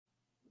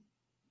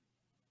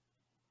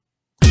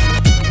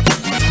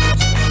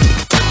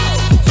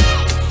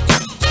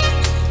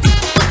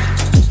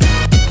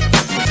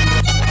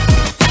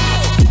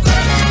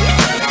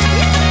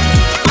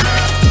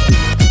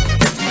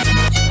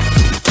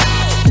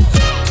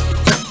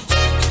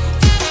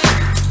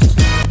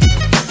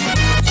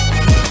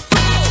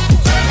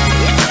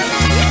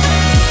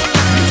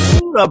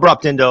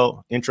abrupt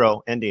intro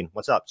ending.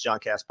 What's up? It's John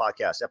Cast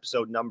Podcast,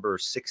 episode number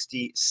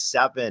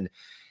 67.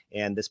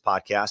 And this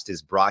podcast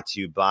is brought to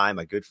you by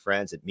my good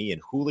friends at Me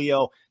and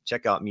Julio.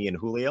 Check out Me and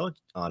Julio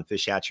on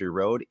Fish Hatchery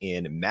Road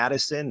in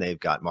Madison. They've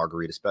got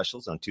margarita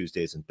specials on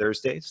Tuesdays and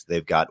Thursdays.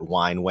 They've got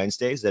wine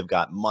Wednesdays. They've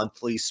got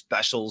monthly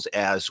specials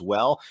as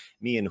well.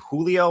 Me and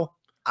Julio.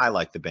 I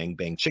like the Bang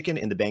Bang Chicken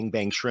and the Bang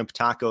Bang Shrimp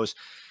Tacos.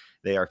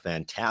 They are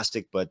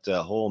fantastic, but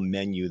a whole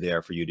menu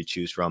there for you to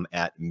choose from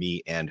at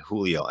Me and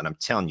Julio. And I'm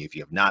telling you, if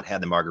you have not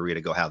had the margarita,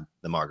 go have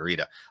the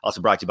margarita.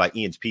 Also brought to you by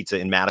Ian's Pizza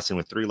in Madison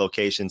with 3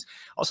 locations.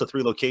 Also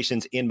 3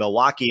 locations in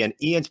Milwaukee. And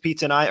Ian's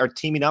Pizza and I are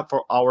teaming up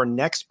for our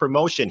next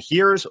promotion.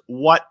 Here's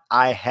what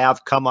I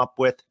have come up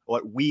with,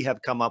 what we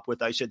have come up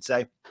with, I should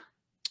say.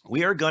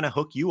 We are going to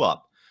hook you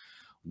up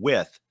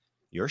with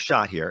your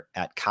shot here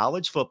at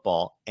college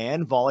football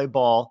and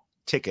volleyball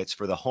tickets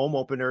for the home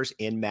openers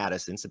in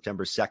Madison,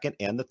 September 2nd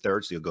and the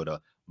 3rd. So you'll go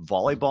to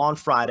volleyball on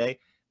Friday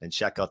and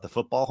check out the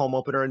football home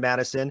opener in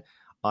Madison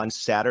on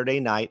Saturday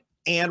night.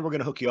 And we're going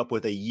to hook you up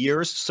with a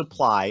year's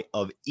supply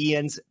of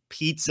Ian's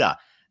Pizza.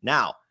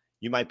 Now,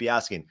 you might be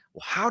asking,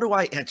 well, how do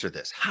I enter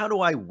this? How do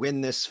I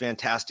win this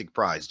fantastic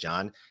prize,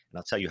 John? And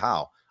I'll tell you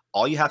how.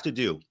 All you have to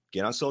do,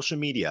 get on social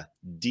media,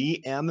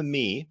 DM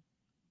me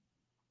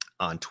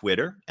on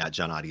Twitter at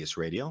John Audius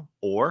Radio,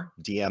 or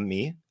DM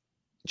me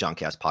John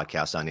Cast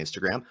Podcast on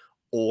Instagram,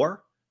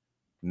 or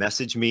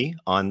message me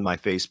on my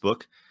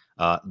Facebook,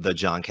 the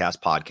John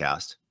Cast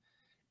Podcast,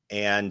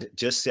 and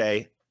just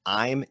say,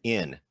 I'm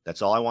in.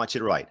 That's all I want you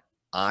to write.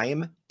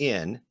 I'm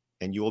in,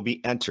 and you will be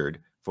entered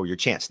for your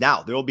chance.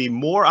 Now, there will be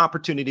more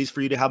opportunities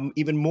for you to have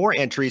even more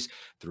entries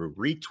through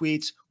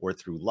retweets or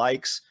through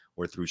likes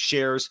or through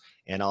shares,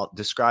 and I'll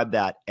describe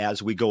that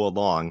as we go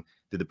along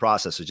through the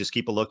process. So just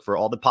keep a look for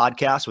all the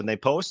podcasts when they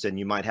post, and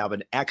you might have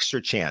an extra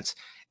chance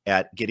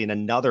at getting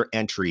another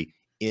entry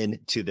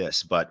into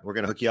this. But we're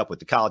going to hook you up with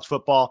the college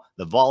football,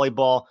 the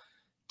volleyball,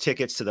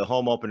 tickets to the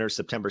home openers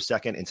September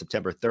 2nd and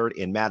September 3rd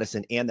in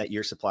Madison, and that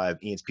year supply of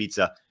Ian's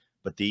Pizza.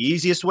 But the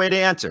easiest way to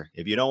answer,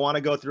 if you don't want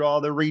to go through all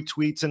the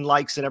retweets and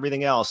likes and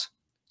everything else,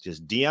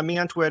 just DM me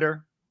on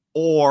Twitter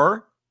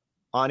or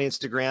on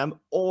Instagram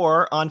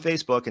or on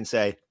Facebook and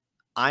say,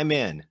 I'm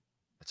in.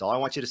 That's all I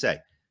want you to say.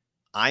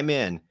 I'm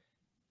in,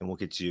 and we'll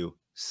get you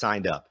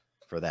signed up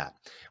for that.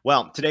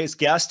 Well, today's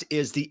guest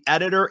is the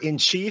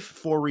editor-in-chief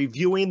for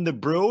Reviewing the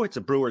Brew. It's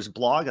a Brewers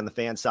blog on the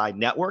Fanside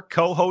Network,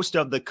 co-host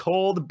of the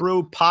Cold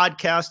Brew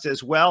podcast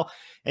as well,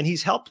 and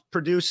he's helped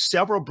produce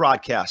several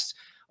broadcasts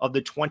of the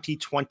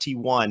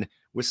 2021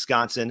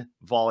 Wisconsin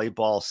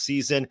volleyball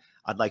season.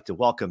 I'd like to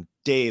welcome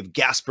Dave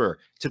Gasper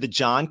to the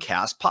John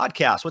Cast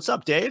podcast. What's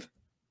up, Dave?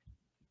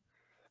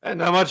 And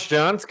not much,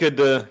 John. It's good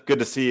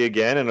to see you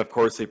again, and of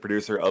course, the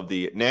producer of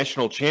the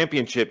national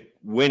championship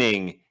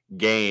winning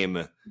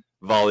game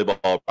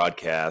volleyball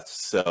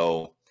broadcast.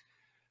 So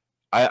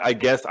I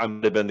guess I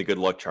might have been the good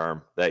luck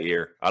charm that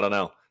year. I don't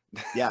know.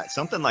 Yeah,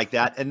 something like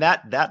that. And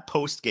that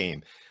post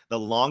game, the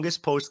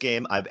longest post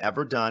game I've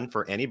ever done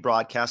for any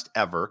broadcast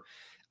ever.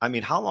 I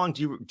mean, how long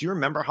do you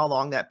remember how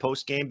long that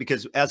post game?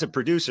 Because as a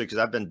producer, because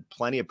I've been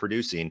plenty of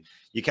producing,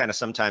 you kind of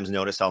sometimes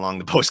notice how long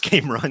the post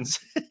game runs.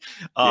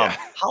 Yeah.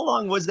 How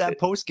long was that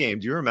post game?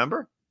 Do you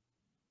remember?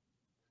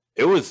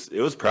 It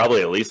was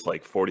probably at least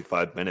like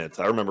 45 minutes.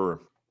 I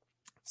remember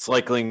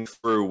cycling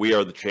through We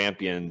Are the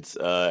Champions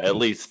at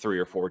least 3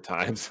 or 4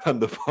 times on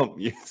the pump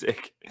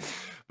music.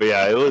 But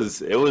yeah,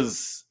 it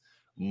was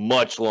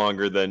much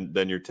longer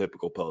than your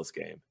typical post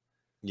game.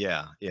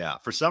 Yeah.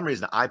 For some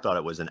reason, I thought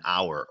it was an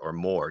hour or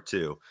more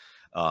too.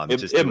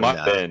 It might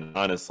have been,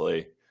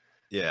 honestly.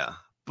 Yeah.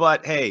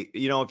 But hey,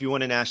 if you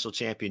win a national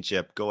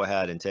championship, go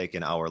ahead and take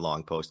an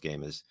hour-long post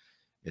game is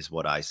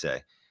what I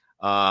say.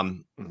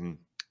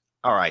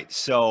 All right.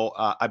 So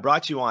I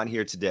brought you on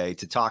here today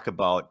to talk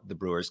about the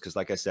Brewers because,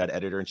 like I said,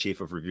 editor-in-chief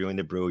of Reviewing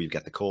the Brew. You've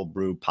got the Cold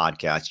Brew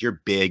podcast.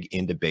 You're big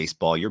into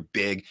baseball. You're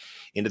big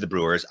into the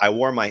Brewers. I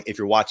wore if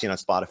you're watching on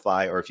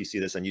Spotify or if you see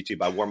this on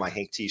YouTube, I wore my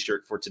Hank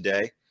t-shirt for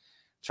today,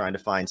 trying to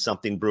find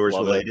something Brewers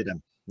related.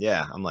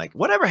 I'm like,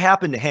 whatever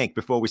happened to Hank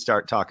before we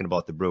start talking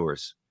about the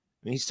Brewers?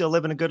 I mean, he's still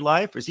living a good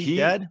life? Or is he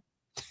dead?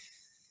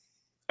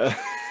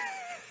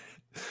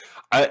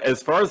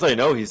 As far as I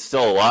know, he's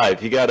still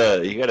alive. He got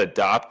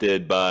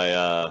adopted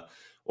by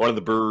one of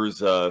the Brewers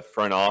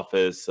front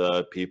office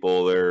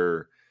people.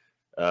 They're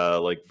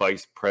like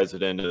vice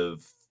president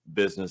of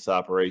business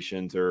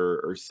operations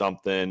or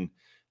something,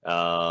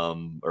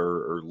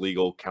 or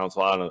legal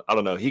counsel. I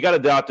don't know. He got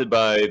adopted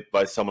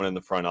by someone in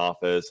the front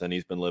office, and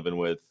he's been living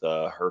with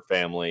her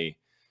family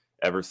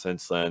ever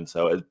since then.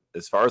 So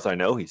as far as I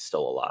know, he's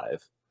still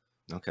alive.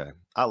 Okay.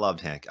 I loved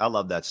Hank. I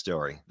love that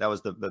story. That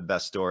was the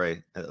best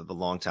story of a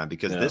long time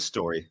because this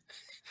story,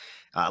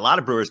 a lot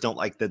of Brewers don't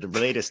like the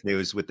latest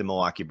news with the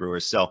Milwaukee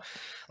Brewers. So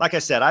like I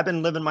said, I've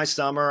been living my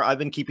summer. I've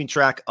been keeping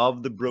track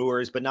of the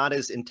Brewers, but not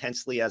as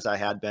intensely as I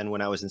had been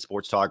when I was in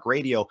sports talk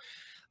radio.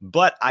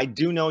 But I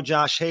do know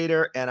Josh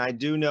Hader, and I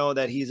do know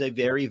that he's a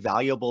very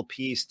valuable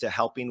piece to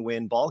helping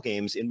win ball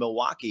games in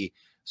Milwaukee.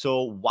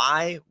 So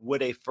why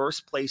would a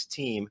first place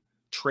team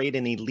trade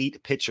an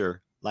elite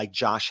pitcher like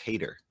Josh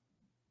Hader?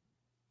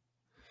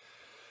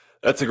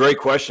 That's a great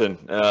question.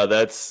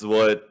 That's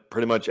what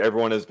pretty much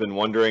everyone has been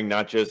wondering,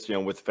 not just,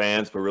 with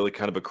fans, but really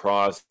kind of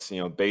across,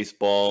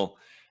 baseball.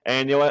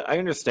 And, I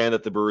understand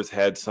that the Brewers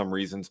had some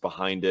reasons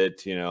behind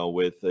it,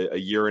 with a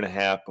year and a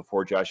half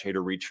before Josh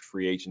Hader reached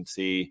free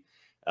agency.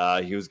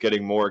 He was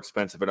getting more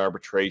expensive in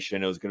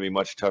arbitration. It was going to be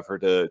much tougher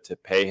to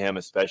pay him,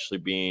 especially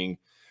being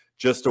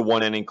just a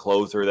one-inning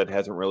closer. That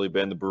hasn't really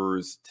been the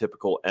Brewers'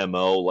 typical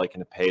MO,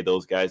 liking to pay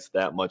those guys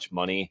that much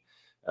money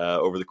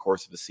over the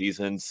course of the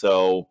season.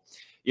 So,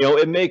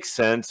 it makes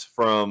sense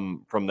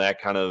from that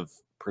kind of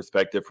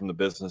perspective from the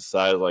business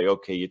side. Like,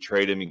 okay, you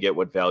trade him, you get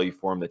what value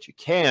for him that you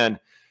can.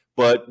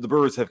 But the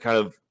Brewers have kind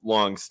of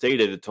long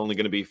stated it's only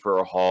going to be for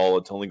a haul.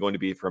 It's only going to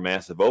be for a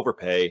massive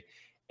overpay.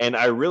 And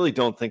I really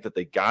don't think that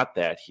they got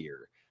that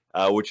here,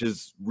 which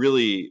is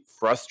really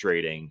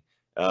frustrating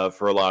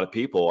for a lot of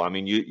people. I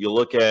mean, you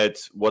look at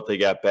what they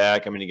got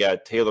back. I mean, you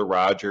got Taylor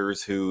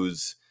Rogers,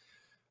 who's,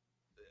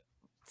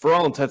 for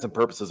all intents and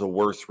purposes, a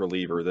worse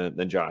reliever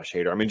than Josh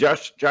Hader. I mean,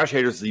 Josh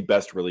Hader is the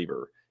best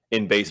reliever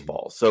in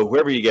baseball. So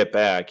whoever you get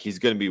back, he's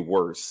going to be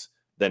worse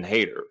than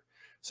Hader.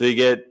 So you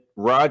get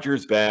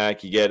Rogers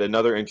back. You get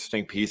another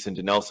interesting piece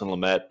into Nelson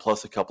Lamet,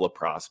 plus a couple of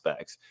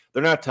prospects.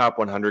 They're not top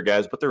 100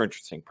 guys, but they're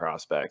interesting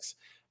prospects.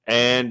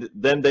 And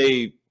then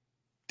they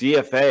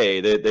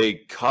DFA, they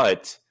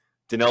cut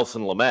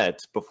Dinelson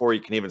Lamet before he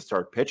can even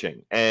start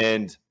pitching.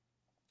 And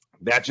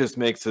that just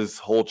makes this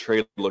whole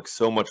trade look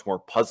so much more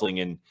puzzling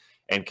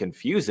and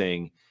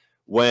confusing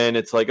when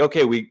it's like,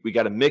 okay, we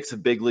got a mix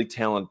of big league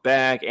talent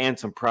back and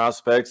some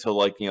prospects.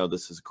 So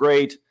this is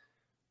great.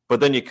 But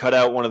then you cut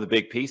out one of the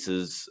big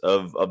pieces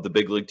of the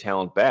big league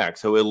talent back.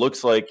 So it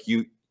looks like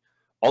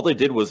all they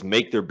did was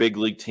make their big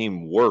league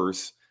team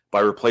worse by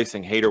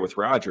replacing Hader with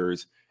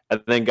Rogers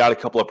and then got a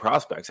couple of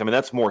prospects. I mean,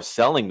 that's more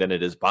selling than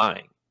it is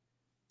buying.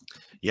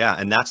 Yeah,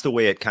 and that's the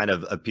way it kind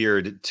of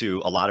appeared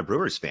to a lot of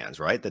Brewers fans,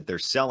 right? That they're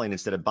selling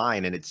instead of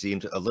buying, and it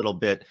seemed a little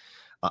bit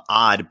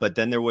odd. But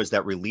then there was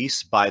that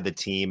release by the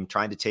team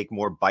trying to take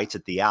more bites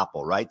at the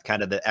apple, right?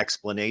 Kind of the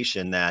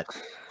explanation that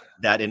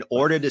in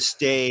order to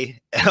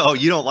stay, oh,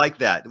 you don't like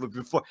that.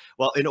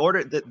 Well,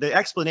 the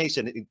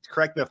explanation,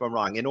 correct me if I'm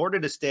wrong, in order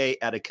to stay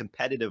at a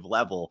competitive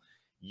level,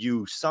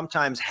 you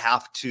sometimes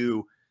have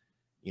to,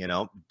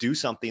 do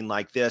something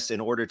like this in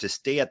order to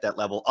stay at that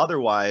level.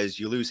 Otherwise,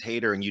 you lose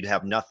Hader and you'd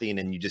have nothing,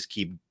 and you just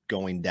keep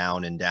going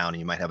down and down, and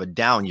you might have a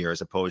down year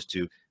as opposed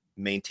to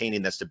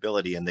maintaining the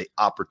stability and the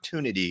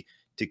opportunity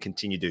to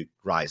continue to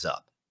rise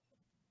up.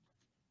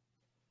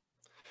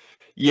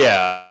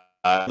 Yeah.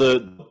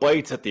 The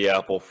bites at the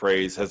apple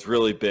phrase has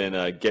really been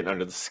getting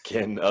under the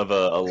skin of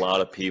a lot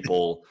of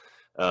people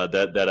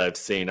that I've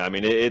seen. I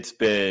mean, it's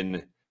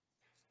been,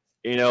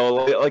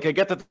 like I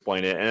get to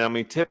point it. And I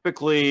mean,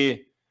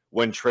 typically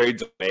when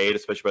trades are made,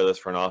 especially by this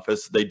front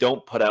office, they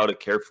don't put out a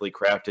carefully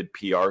crafted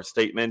PR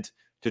statement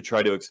to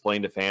try to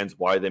explain to fans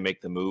why they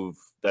make the move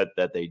that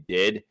they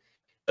did.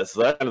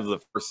 So that's kind of the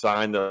first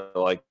sign that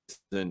this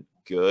isn't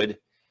good.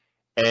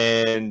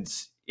 And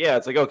yeah,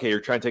 it's like, okay,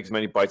 you're trying to take as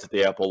many bites at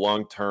the apple,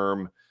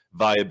 long-term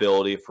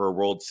viability for a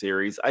World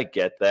Series. I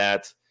get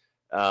that.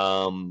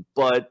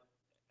 But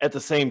at the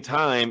same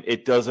time,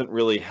 it doesn't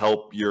really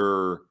help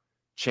your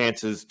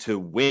chances to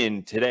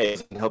win today. It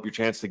doesn't help your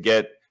chance to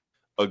get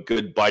a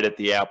good bite at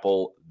the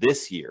apple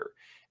this year.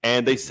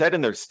 And they said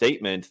in their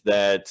statement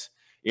that,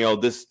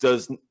 this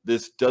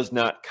does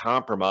not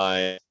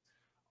compromise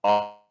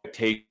our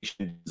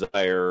expectation,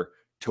 desire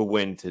to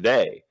win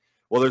today.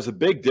 Well, there's a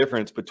big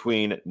difference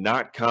between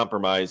not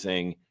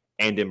compromising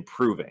and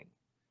improving,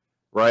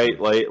 right?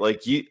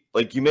 Like you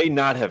may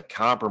not have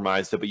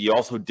compromised it, but you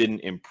also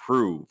didn't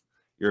improve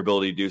your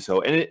ability to do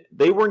so. And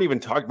they weren't even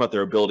talking about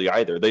their ability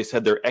either. They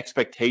said their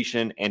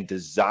expectation and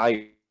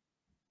desire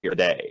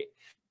today.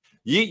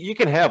 You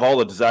can have all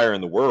the desire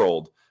in the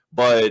world,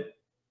 but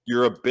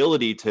your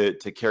ability to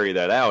carry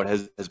that out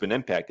has been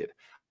impacted.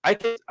 I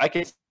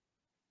can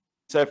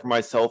set for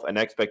myself an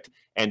expect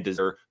and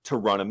desire to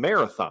run a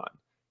marathon.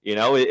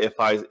 If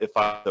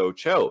I so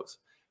chose.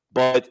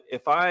 But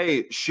if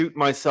I shoot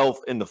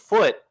myself in the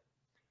foot,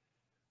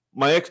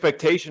 my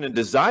expectation and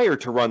desire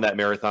to run that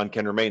marathon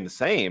can remain the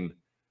same,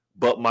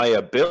 but my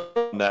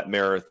ability in that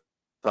marathon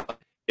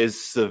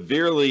is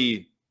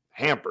severely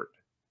hampered.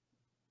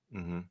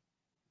 Mm-hmm.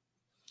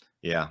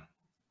 Yeah,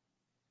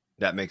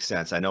 that makes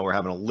sense. I know we're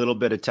having a little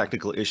bit of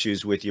technical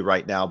issues with you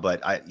right now, but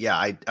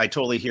I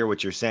totally hear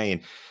what you're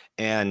saying.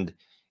 And,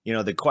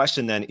 the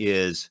question then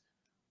is,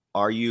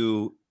 are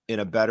you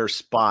in a better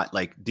spot?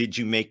 Like, did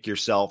you make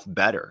yourself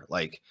better?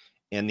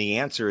 And the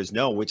answer is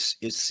no, which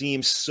it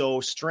seems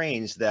so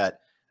strange that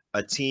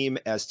a team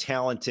as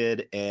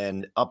talented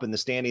and up in the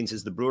standings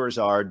as the Brewers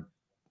are,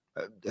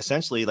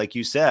 essentially, like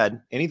you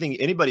said,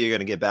 anybody you're going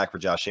to get back for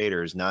Josh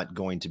Hader is not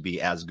going to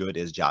be as good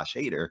as Josh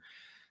Hader.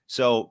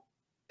 So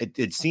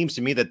it seems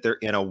to me that they're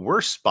in a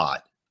worse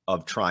spot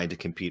of trying to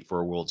compete for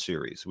a World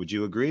Series. Would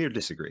you agree or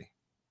disagree?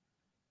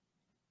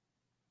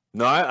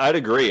 No, I'd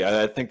agree.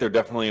 I think they're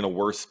definitely in a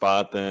worse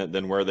spot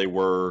than where they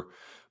were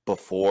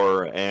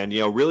before. And,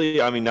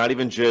 really, I mean, not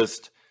even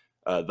just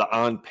the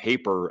on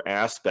paper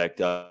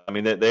aspect. I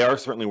mean, they are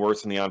certainly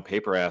worse in the on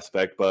paper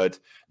aspect, but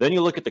then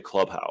you look at the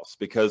clubhouse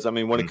because, I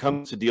mean, when it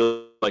comes to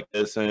deals like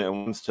this and it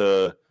comes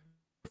to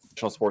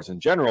professional sports in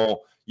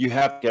general, you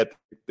have to get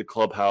the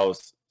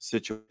clubhouse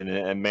situation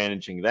and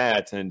managing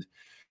that. And,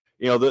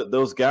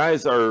 those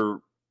guys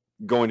are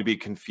going to be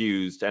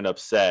confused and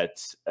upset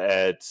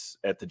at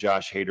the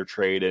Josh Hader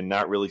trade and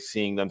not really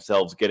seeing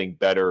themselves getting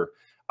better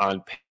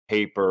on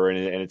paper. And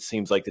it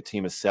seems like the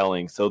team is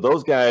selling. So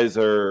those guys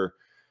are,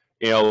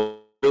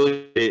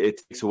 really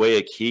it takes away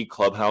a key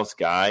clubhouse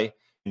guy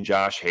in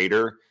Josh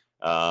Hader.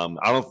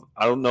 I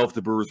don't know if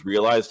the Brewers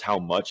realized how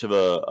much of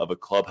a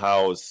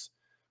clubhouse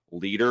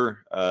leader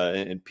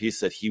and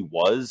piece that he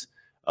was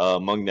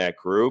among that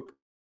group.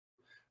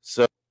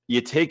 So you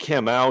take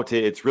him out,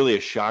 it's really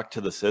a shock to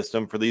the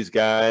system for these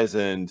guys.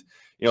 And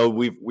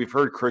we've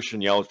heard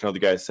Christian Yelich and other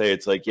guys say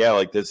it's like,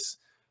 yeah, this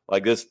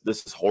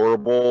is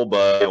horrible,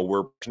 but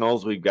we're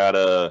professionals. We've got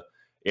to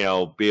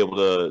be able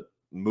to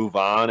move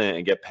on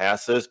and get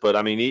past this. But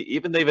I mean,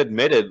 even they've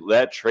admitted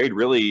that trade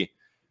really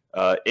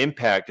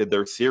impacted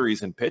their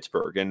series in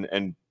Pittsburgh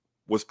and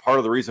was part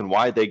of the reason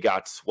why they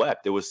got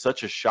swept. It was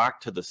such a shock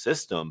to the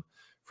system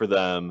for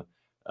them.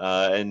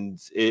 And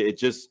it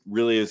just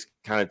really is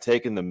kind of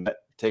taking them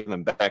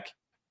back,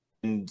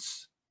 and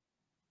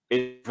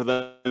for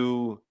them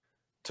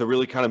to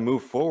really kind of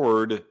move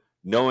forward,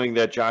 knowing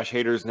that Josh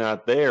Hader's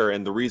not there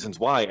and the reasons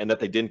why, and that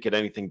they didn't get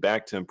anything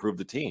back to improve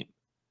the team.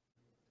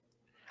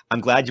 I'm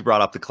glad you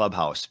brought up the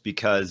clubhouse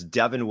because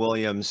Devin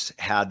Williams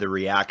had the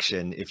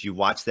reaction. If you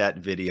watch that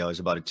video, it's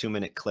about a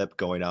 2-minute clip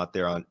going out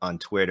there on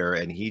Twitter,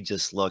 and he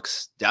just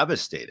looks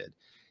devastated.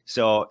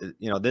 So,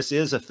 this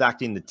is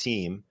affecting the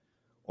team,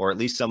 or at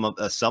least some of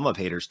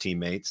Hader's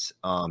teammates.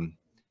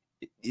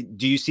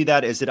 Do you see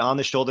that? Is it on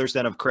the shoulders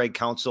then of Craig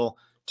Counsell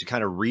to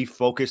kind of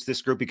refocus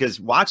this group? Because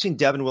watching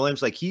Devin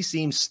Williams, like, he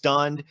seemed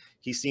stunned,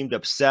 he seemed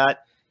upset.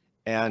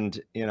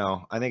 And,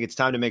 I think it's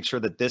time to make sure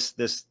that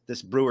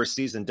this Brewers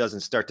season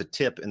doesn't start to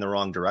tip in the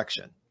wrong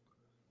direction.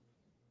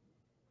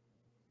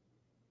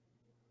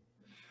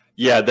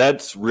 Yeah,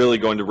 that's really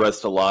going to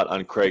rest a lot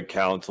on Craig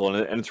Counsell.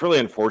 And it's really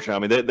unfortunate. I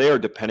mean, they are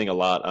depending a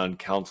lot on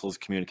Counsell's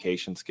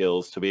communication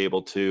skills to be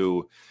able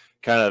to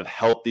kind of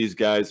help these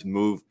guys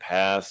move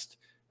past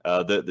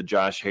the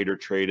Josh Hader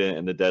trade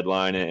and the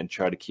deadline and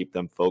try to keep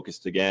them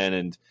focused again.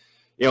 And,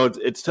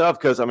 it's tough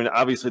because, I mean,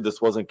 obviously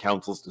this wasn't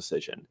Counsell's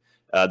decision.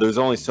 There's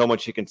only so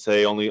much he can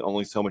say,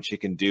 only so much he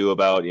can do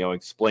about,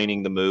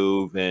 explaining the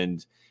move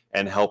and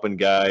helping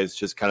guys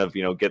just kind of,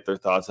 get their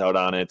thoughts out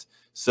on it.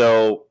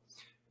 So,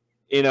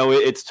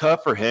 it's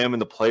tough for him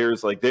and the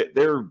players. Like,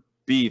 their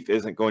beef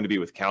isn't going to be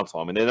with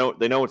Counsell. I mean,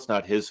 they know it's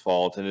not his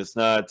fault, and it's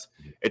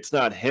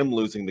not him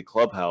losing the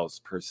clubhouse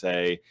per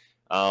se.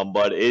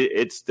 But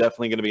it's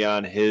definitely going to be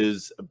on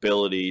his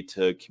ability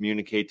to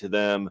communicate to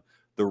them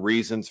the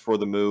reasons for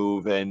the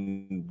move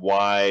and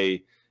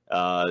why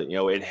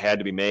it had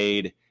to be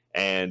made,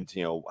 and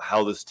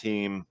how this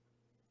team,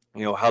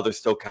 how they're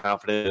still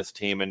confident in this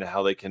team and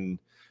how they can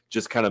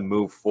just kind of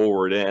move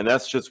forward. And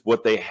that's just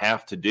what they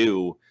have to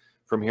do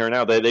from here on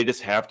out. They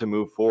just have to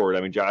move forward.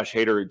 I mean, Josh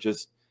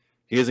Hader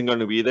he isn't going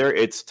to be there.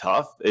 It's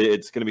tough.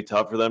 It's going to be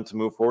tough for them to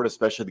move forward,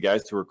 especially the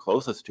guys who are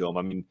closest to him.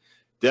 I mean,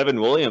 Devin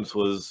Williams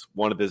was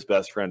one of his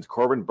best friends.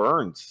 Corbin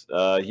Burns,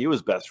 he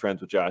was best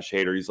friends with Josh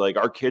Hader. He's like,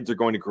 our kids are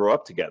going to grow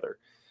up together.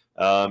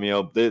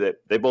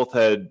 They both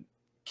had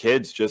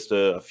kids just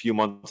a few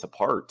months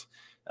apart.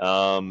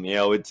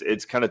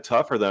 It's kind of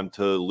tough for them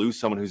to lose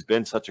someone who's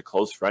been such a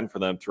close friend for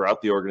them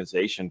throughout the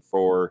organization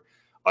for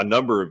a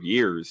number of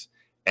years.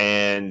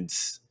 And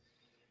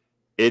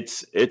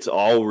it's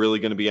all really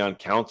going to be on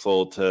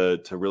Counsell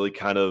to really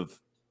kind of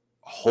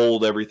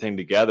hold everything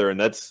together. And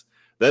that's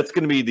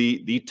going to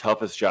be the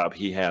toughest job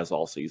he has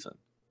all season.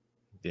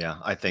 Yeah,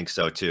 I think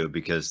so too,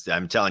 because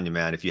I'm telling you,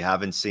 man, if you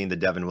haven't seen the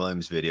Devin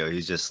Williams video,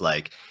 he's just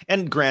like,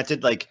 and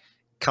granted, like,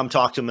 come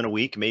talk to him in a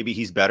week. Maybe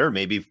he's better.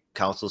 Maybe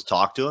Counsell's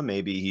talked to him.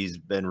 Maybe he's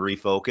been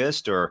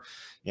refocused or,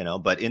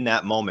 but in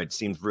that moment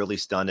seems really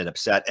stunned and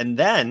upset. And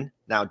then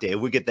now, Dave,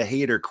 we get the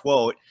Hader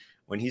quote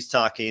when he's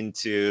talking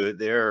to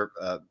their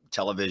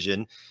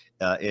television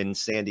in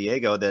San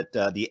Diego that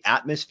the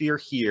atmosphere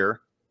here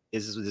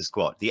is this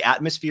quote. The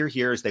atmosphere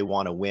here is they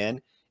want to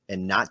win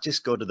and not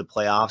just go to the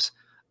playoffs,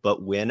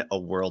 but win a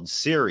World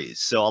Series.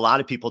 So a lot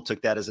of people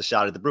took that as a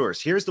shot at the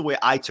Brewers. Here's the way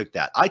I took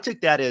that. I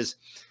took that as,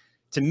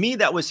 to me,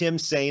 that was him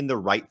saying the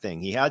right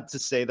thing. He had to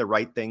say the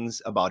right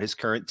things about his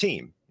current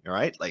team. All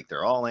right. Like,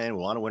 they're all in,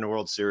 we want to win a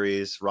World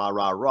Series, rah,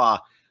 rah, rah.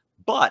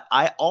 But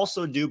I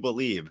also do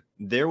believe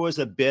there was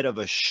a bit of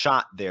a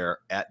shot there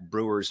at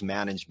Brewers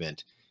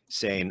management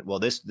saying, well,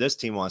 this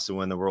team wants to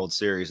win the World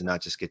Series and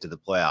not just get to the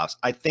playoffs.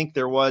 I think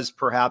there was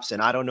perhaps,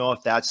 and I don't know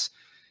if that's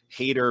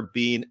Hader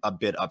being a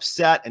bit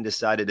upset and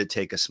decided to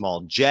take a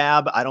small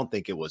jab. I don't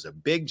think it was a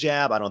big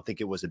jab. I don't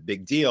think it was a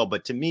big deal.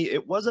 But to me,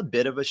 it was a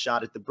bit of a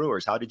shot at the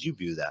Brewers. How did you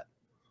view that?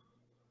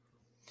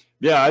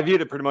 Yeah, I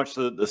viewed it pretty much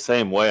the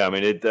same way. I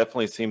mean, it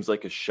definitely seems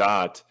like a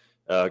shot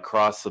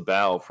across the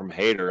bow from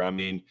Hader. I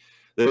mean,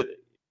 then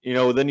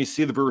you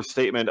see the Brewers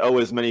statement,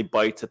 as many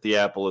bites at the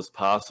apple as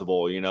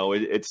possible.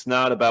 It's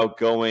not about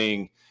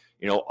going,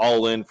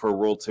 all in for a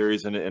World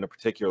Series in a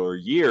particular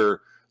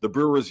year. The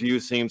Brewers' view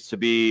seems to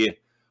be,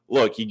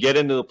 look, you get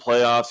into the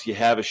playoffs, you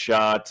have a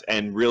shot,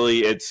 and really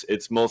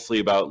it's mostly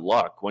about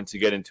luck once you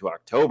get into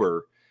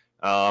October.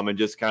 And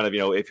just kind of,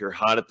 if you're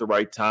hot at the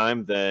right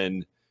time,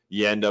 then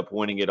you end up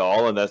winning it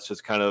all. And that's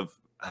just kind of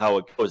how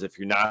it goes. If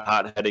you're not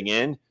hot heading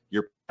in,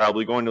 you're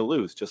probably going to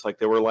lose, just like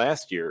they were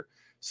last year.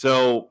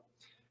 So,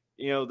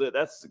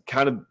 that's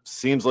kind of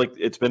seems like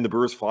it's been the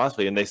Brewers'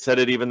 philosophy. And they said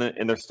it even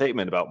in their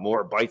statement about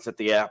more bites at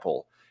the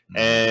apple. Mm-hmm.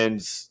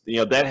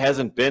 And, that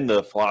hasn't been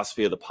the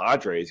philosophy of the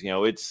Padres.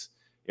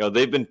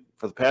 They've been,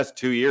 for the past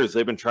 2 years,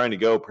 they've been trying to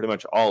go pretty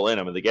much all in.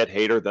 I mean, they get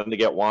Hader, then they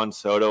get Juan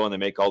Soto, and they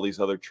make all these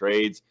other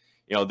trades.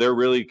 They're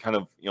really kind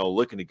of,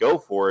 looking to go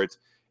for it.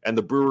 And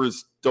the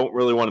Brewers don't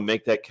really want to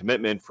make that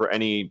commitment for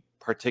any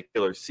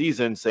particular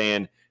season,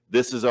 saying,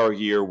 this is our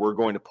year, we're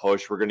going to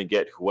push, we're going to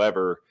get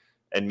whoever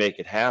and make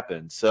it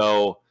happen.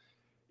 So,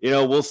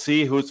 we'll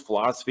see whose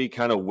philosophy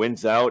kind of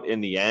wins out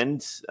in the end.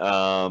 Just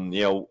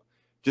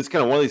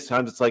kind of one of these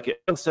times, it's like,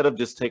 instead of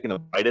just taking a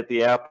bite at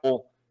the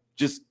apple,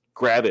 just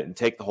grab it and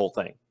take the whole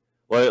thing.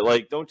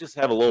 Like don't just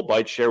have a little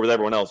bite share with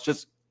everyone else.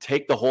 Just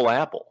take the whole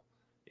apple.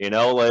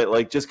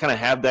 Just kind of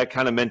have that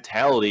kind of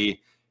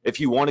mentality. If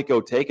you want to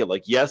go take it,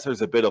 yes,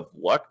 there's a bit of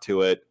luck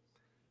to it,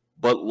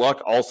 but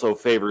luck also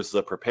favors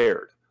the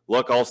prepared.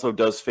 Luck also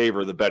does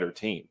favor the better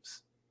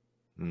teams.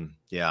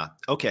 Yeah.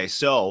 Okay.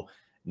 So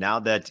now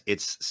that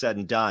it's said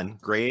and done,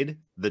 grade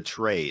the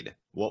trade.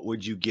 What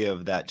would you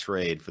give that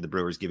trade for the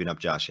Brewers giving up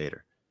Josh Hader?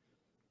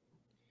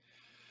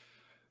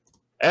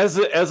 As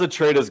a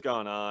trade has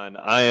gone on,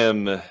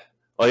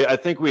 I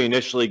think we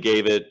initially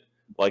gave it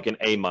like an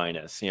A-,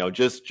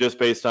 just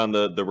based on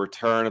the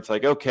return. It's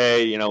like,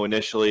 okay,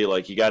 initially,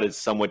 you got a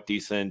somewhat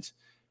decent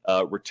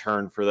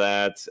return for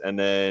that. And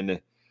then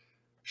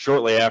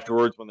shortly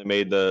afterwards, when they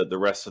made the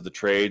rest of the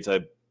trades,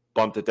 I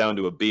bumped it down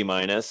to a B-.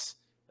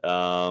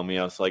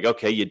 It's like,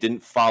 okay, you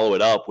didn't follow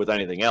it up with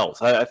anything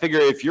else. I figure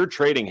if you're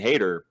trading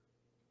Hader,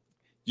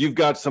 you've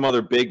got some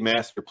other big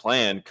master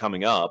plan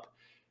coming up.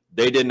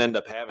 They didn't end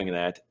up having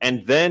that.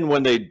 And then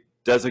when they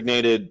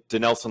designated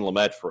Dinelson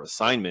Lamet for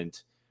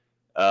assignment,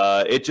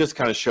 it just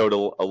kind of showed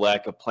a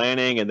lack of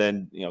planning. And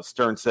then,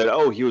 Stern said,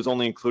 he was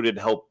only included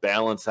to help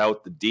balance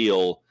out the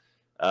deal.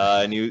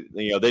 And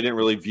they didn't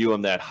really view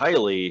him that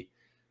highly.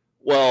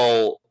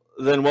 Well,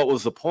 then what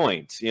was the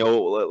point?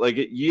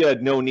 You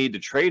had no need to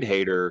trade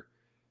Hader,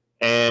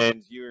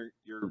 and you're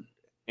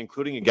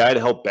including a guy to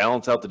help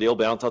balance out the deal,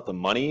 balance out the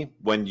money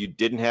when you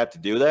didn't have to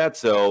do that.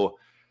 So,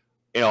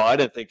 I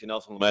didn't think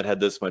Dinelson Lamet had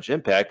this much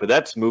impact, but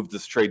that's moved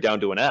this trade down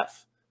to an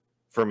F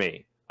for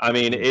me. I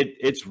mean,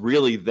 it's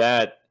really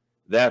that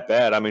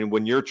bad. I mean,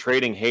 when you're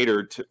trading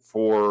Hader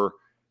for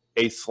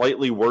a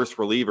slightly worse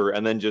reliever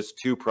and then just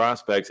two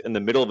prospects in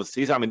the middle of a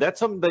season, I mean, that's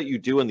something that you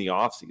do in the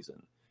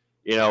offseason.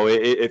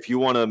 If you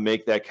want to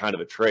make that kind of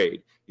a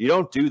trade, you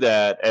don't do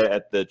that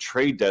at the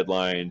trade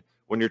deadline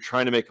when you're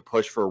trying to make a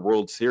push for a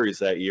World Series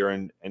that year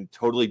and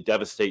totally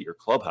devastate your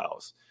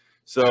clubhouse.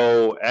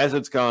 So as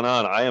it's gone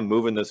on, I am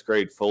moving this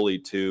grade fully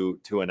to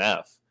an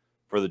F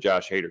for the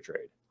Josh Hader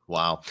trade.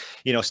 Wow.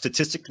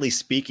 Statistically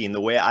speaking,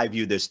 the way I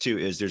view this too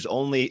is there's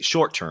only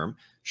short-term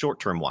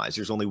wise,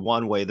 there's only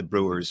one way the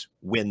Brewers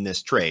win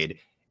this trade,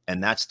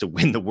 and that's to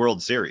win the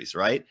World Series,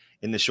 right?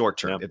 In the short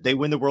term. Yep. If they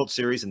win the World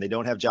Series and they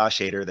don't have Josh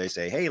Hader, they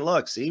say, hey,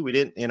 look, see, we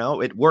didn't,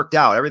 it worked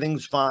out.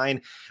 Everything's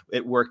fine.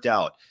 It worked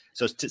out.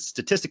 So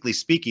statistically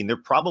speaking, they're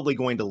probably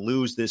going to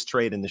lose this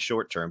trade in the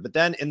short term. But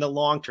then in the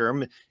long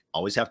term,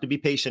 always have to be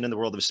patient in the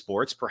world of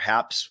sports.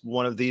 Perhaps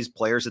one of these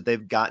players that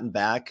they've gotten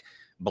back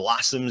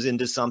blossoms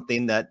into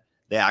something that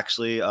they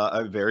actually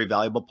a very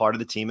valuable part of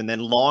the team. And then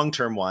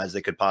long-term wise,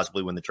 they could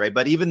possibly win the trade.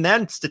 But even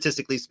then,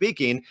 statistically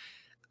speaking,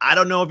 I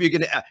don't know if you're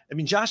going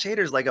to, Josh Hader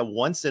is like a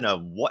once in a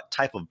what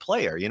type of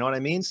player, you know what I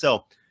mean?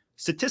 So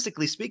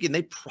statistically speaking,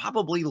 they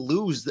probably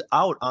lose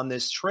out on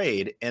this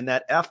trade, and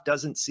that F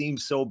doesn't seem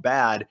so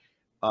bad.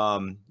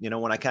 When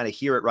I kind of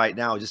hear it right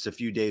now, just a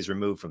few days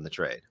removed from the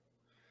trade.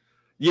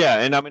 Yeah.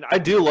 And I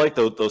do like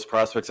those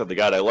prospects that they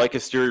got. I like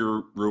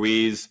Esteury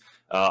Ruiz.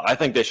 I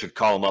think they should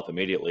call him up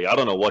immediately. I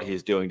don't know what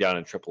he's doing down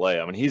in AAA.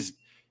 I mean,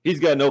 he's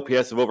got an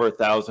OPS of over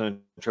 1,000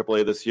 in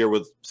AAA this year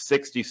with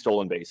 60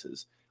 stolen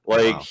bases.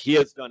 Wow. He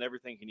has done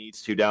everything he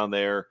needs to down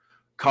there.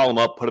 Call him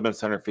up, put him in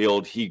center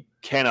field. He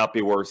cannot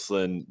be worse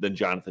than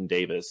Jonathan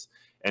Davis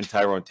and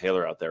Tyrone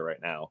Taylor out there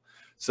right now.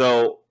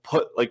 So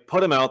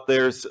put him out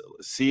there,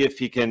 see if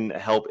he can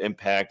help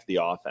impact the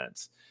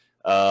offense.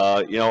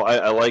 I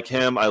like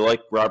him. I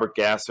like Robert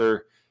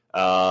Gasser.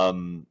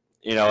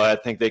 I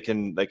think they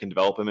can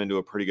develop him into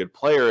a pretty good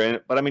player.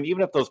 But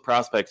even if those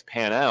prospects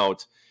pan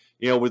out,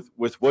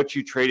 with what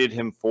you traded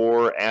him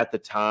for at the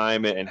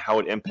time and how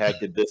it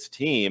impacted this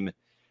team,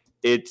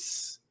 it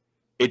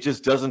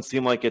just doesn't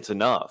seem like it's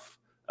enough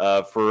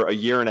for a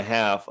year and a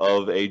half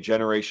of a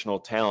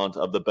generational talent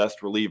of the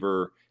best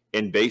reliever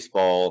in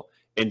baseball.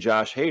 in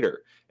Josh Hader.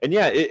 And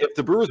yeah, if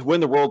the Brewers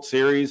win the World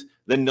Series,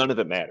 then none of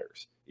it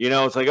matters.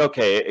 It's like,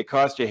 okay, it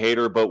cost you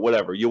Hader, but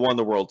whatever. You won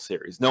the World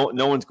Series. No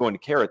one's going to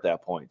care at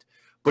that point.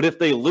 But if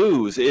they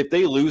lose in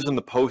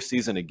the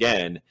postseason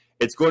again,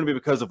 it's going to be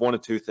because of one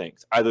of two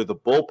things. Either the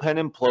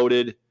bullpen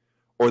imploded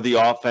or the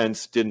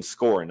offense didn't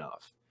score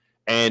enough.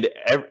 And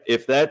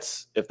if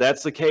that's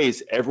the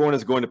case, everyone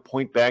is going to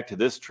point back to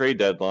this trade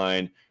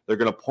deadline. They're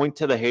going to point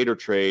to the Hader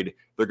trade.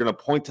 They're going to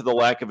point to the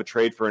lack of a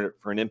trade for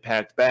an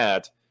impact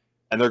bat.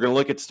 And they're going to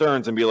look at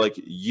Stearns and be like,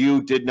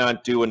 you did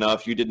not do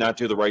enough. You did not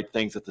do the right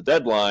things at the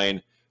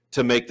deadline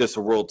to make this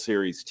a World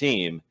Series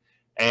team.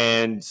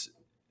 And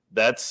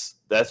that's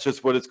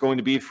just what it's going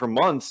to be for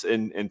months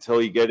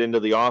until you get into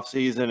the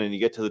offseason and you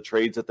get to the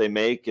trades that they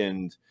make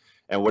and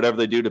whatever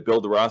they do to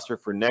build the roster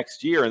for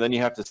next year. And then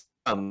you have to sit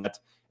on that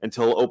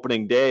until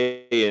opening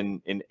day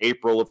in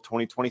April of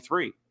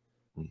 2023.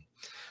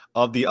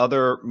 Of the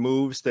other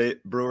moves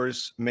that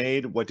Brewers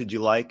made, what did you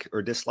like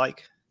or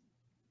dislike?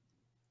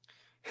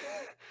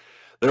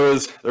 There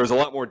was a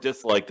lot more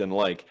dislike than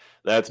like.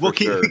 That's for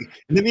sure.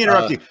 Let me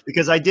interrupt you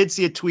because I did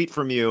see a tweet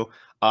from you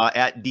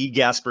at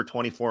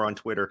dgasper24 on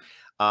Twitter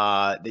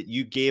that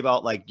you gave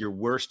out like your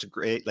worst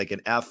grade, like an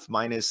F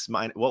minus.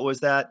 What was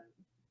that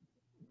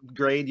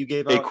grade you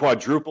gave out? A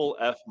quadruple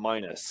F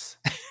minus.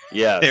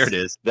 Yes, there it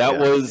is. That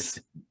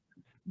was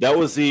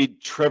the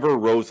Trevor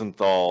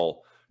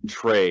Rosenthal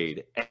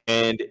trade,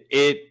 and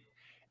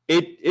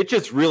it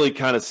just really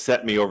kind of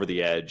set me over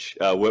the edge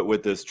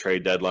with this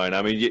trade deadline.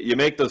 I mean, you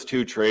make those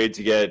two trades,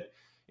 you get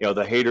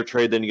the Hader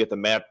trade, then you get the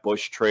Matt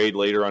Bush trade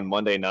later on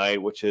Monday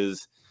night, which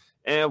is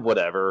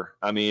whatever.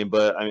 I mean,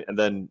 and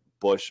then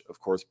Bush, of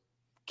course,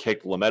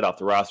 kicked Lamet off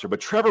the roster.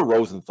 But Trevor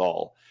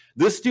Rosenthal,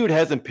 this dude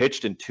hasn't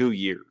pitched in 2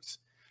 years.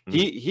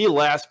 Mm-hmm. He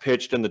last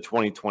pitched in the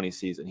 2020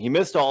 season. He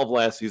missed all of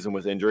last season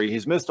with injury.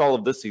 He's missed all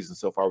of this season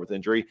so far with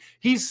injury.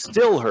 He's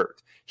still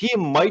hurt. He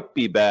might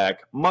be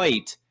back,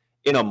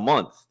 in a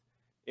month.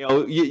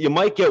 You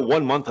might get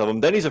 1 month of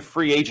him. Then he's a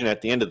free agent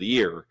at the end of the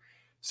year.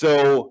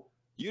 So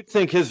you'd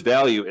think his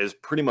value is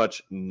pretty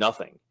much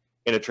nothing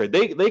in a trade.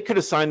 They could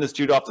have signed this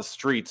dude off the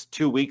streets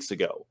 2 weeks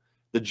ago.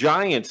 The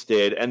Giants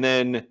did, and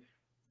then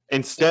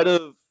instead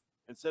of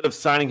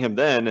signing him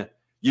then,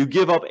 you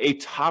give up a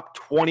top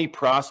 20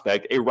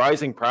 prospect, a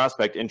rising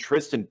prospect in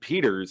Tristan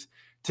Peters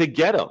to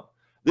get him.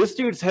 This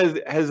dude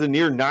has a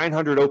near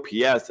 900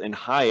 OPS in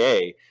high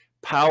A.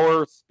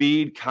 Power,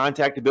 speed,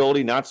 contact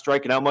ability, not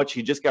striking out much.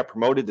 He just got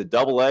promoted to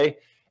Double A,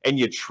 and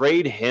you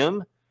trade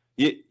him.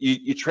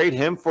 You trade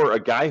him for a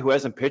guy who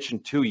hasn't pitched in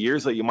 2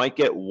 years that you might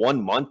get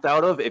 1 month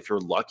out of if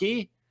you're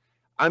lucky.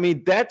 I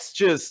mean, that's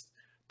just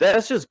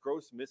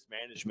gross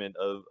mismanagement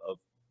of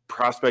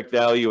prospect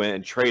value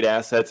and trade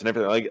assets and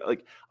everything.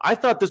 Like I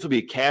thought this would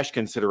be cash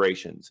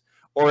considerations,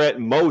 or at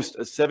most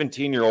a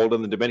 17-year-old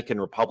in the Dominican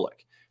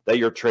Republic that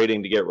you're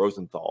trading to get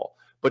Rosenthal.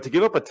 But to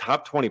give up a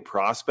top 20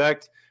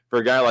 prospect for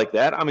a guy like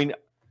that, I mean,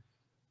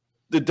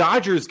 the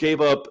Dodgers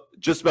gave up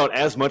just about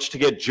as much to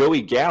get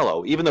Joey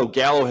Gallo, even though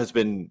Gallo has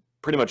been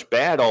pretty much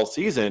bad all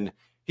season.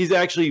 He's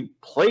actually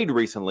played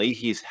recently.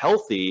 He's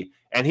healthy,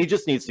 and he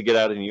just needs to get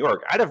out of New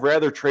York. I'd have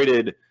rather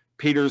traded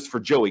Peters for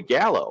Joey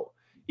Gallo.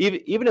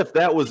 Even if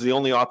that was the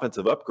only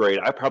offensive upgrade,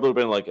 I probably would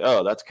have been like,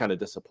 oh, that's kind of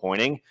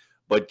disappointing.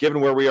 But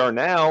given where we are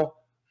now,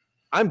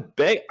 I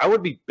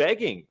would be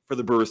begging for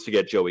the Brewers to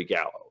get Joey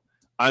Gallo.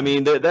 I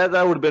mean, that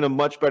would have been a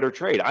much better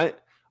trade.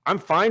 I'm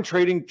fine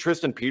trading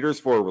Tristan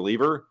Peters for a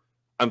reliever.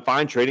 I'm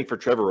fine trading for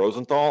Trevor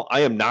Rosenthal.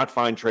 I am not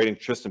fine trading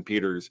Tristan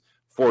Peters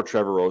for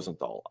Trevor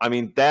Rosenthal. I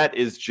mean, that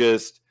is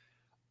just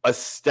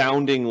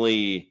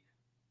astoundingly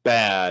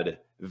bad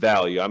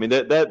value. I mean,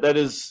 that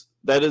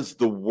is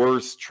the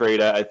worst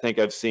trade I think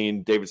I've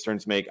seen David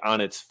Stearns make on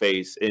its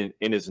face in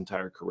his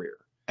entire career.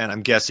 And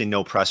I'm guessing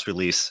no press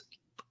release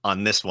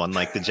on this one,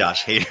 like the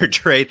Josh Hader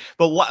trade.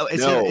 But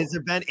has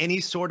there been any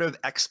sort of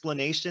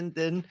explanation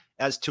then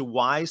as to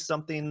why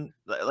something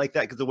like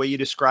that? Because the way you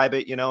describe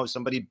it,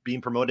 somebody being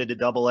promoted to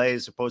Double A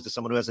as opposed to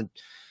someone who hasn't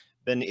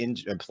been in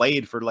and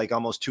played for like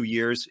almost 2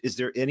 years. Is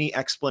there any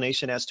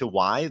explanation as to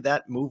why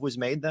that move was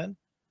made then?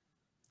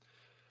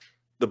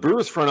 The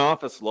Brewers front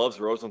office loves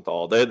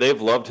Rosenthal.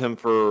 They've loved him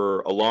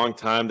for a long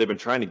time. They've been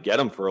trying to get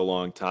him for a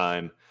long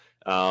time.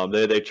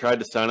 They tried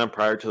to sign him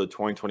prior to the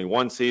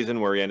 2021 season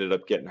where he ended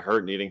up getting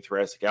hurt, needing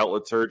thoracic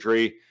outlet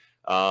surgery.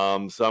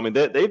 So, I mean,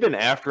 they've been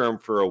after him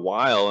for a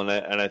while, and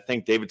I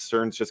think David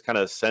Stearns just kind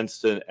of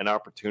sensed an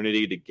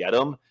opportunity to get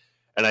him.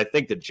 And I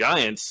think the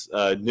Giants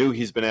knew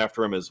he's been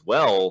after him as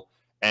well,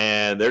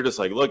 and they're just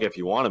like, look, if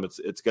you want him,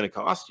 it's going to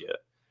cost you.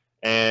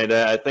 And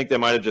I think they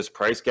might have just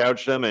price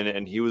gouged him,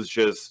 and he was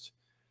just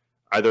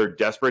either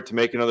desperate to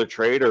make another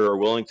trade or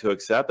willing to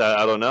accept.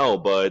 I don't know,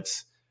 but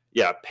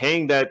yeah,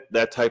 paying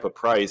that type of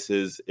price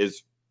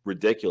is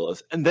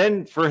ridiculous. And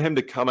then for him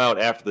to come out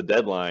after the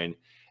deadline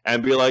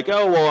and be like,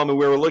 oh, well, I mean,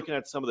 we were looking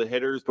at some of the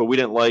hitters, but we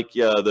didn't like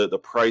the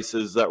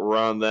prices that were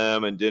on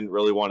them and didn't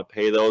really want to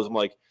pay those. I'm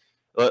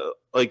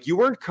like you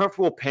weren't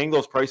comfortable paying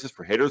those prices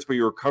for hitters, but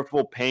you were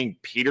comfortable paying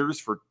Peters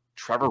for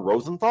Trevor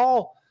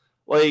Rosenthal?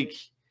 Like,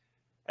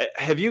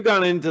 Have you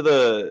gone into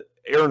the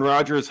Aaron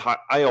Rodgers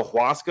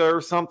ayahuasca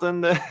or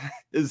something?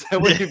 Is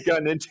that what you've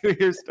gotten into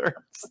here,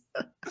 Starks?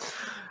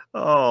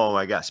 Oh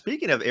my gosh.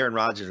 Speaking of Aaron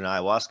Rodgers and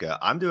ayahuasca,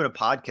 I'm doing a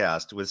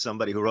podcast with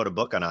somebody who wrote a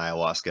book on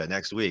ayahuasca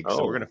next week.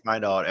 So we're going to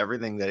find out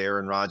everything that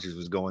Aaron Rodgers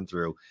was going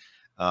through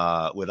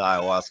with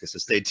ayahuasca. So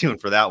stay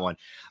tuned for that one.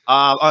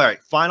 All right.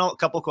 Final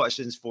couple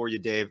questions for you,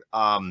 Dave.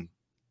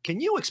 Can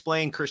you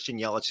explain Christian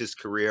Yelich's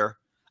career?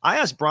 I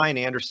asked Brian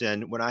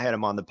Anderson when I had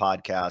him on the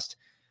podcast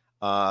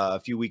a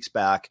few weeks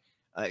back,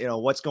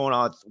 what's going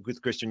on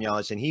with Christian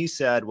Yelich? And he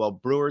said, well,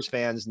 Brewers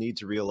fans need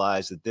to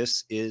realize that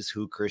this is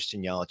who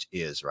Christian Yelich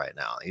is right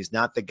now. He's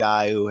not the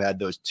guy who had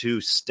those 2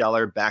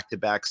 stellar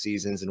back-to-back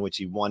seasons in which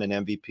he won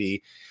an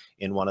MVP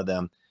in one of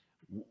them.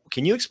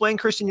 Can you explain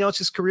Christian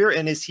Yelich's career?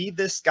 And is he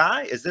this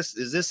guy? Is this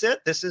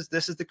it? This is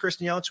the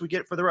Christian Yelich we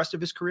get for the rest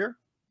of his career?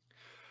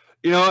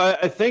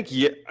 I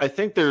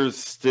think there's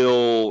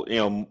still,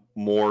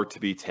 more to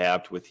be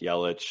tapped with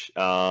Yelich.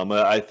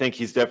 I think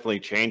he's definitely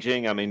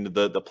changing. I mean,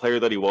 the player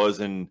that he was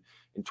in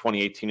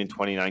 2018 and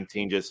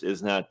 2019 just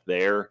is not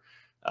there.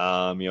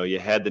 You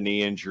had the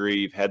knee injury,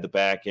 you've had the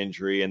back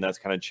injury, and that's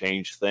kind of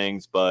changed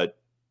things. But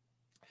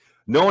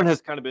no one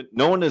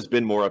has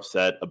been more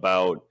upset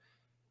about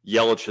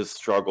Yelich's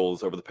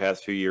struggles over the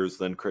past few years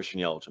than Christian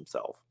Yelich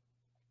himself.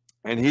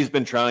 And he's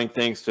been trying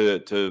things to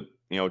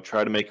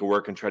try to make it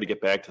work and try to get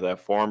back to that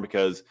form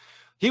because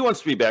he wants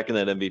to be back in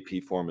that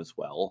MVP form as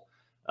well.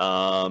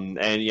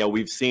 And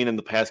we've seen in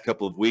the past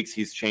couple of weeks,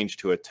 he's changed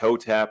to a toe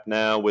tap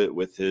now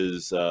with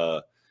his,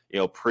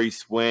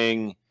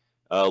 pre-swing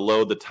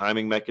load, the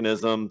timing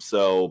mechanism.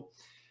 So,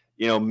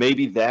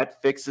 maybe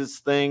that fixes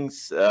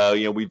things.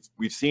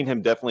 We've seen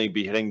him definitely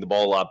be hitting the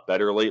ball a lot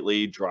better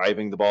lately,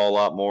 driving the ball a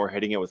lot more,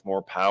 hitting it with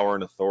more power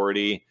and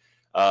authority.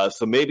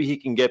 So maybe he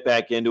can get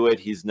back into it.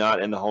 He's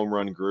not in the home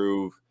run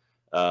groove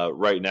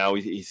right now.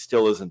 He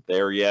still isn't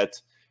there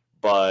yet.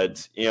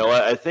 But,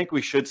 I think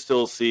we should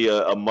still see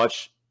a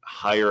much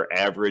higher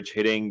average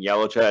hitting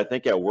Yelich. I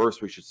think at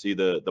worst we should see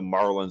the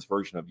Marlins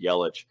version of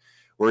Yelich,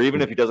 where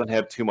even if he doesn't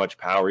have too much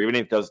power, even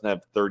if he doesn't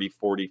have 30,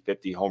 40,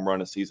 50 home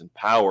run a season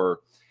power,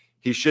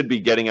 he should be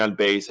getting on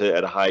base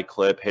at a high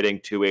clip, hitting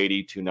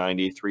 280,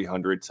 290,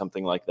 300,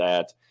 something like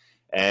that,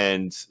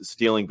 and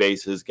stealing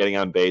bases, getting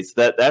on base.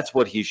 That's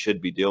what he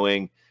should be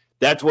doing.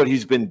 That's what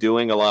he's been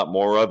doing a lot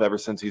more of ever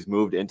since he's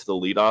moved into the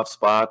leadoff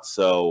spot.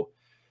 So,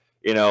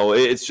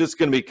 it's just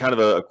going to be kind of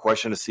a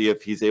question to see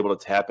if he's able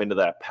to tap into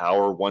that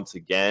power once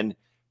again.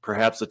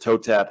 Perhaps the toe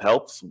tap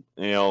helps,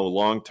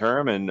 long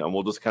term, and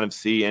we'll just kind of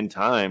see in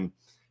time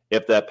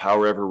if that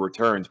power ever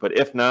returns. But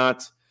if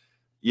not,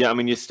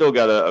 you still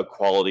got a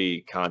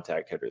quality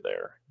contact hitter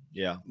there.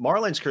 Yeah.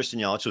 Marlins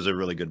Christian Yelich was a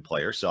really good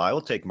player. So I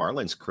will take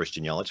Marlins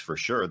Christian Yelich for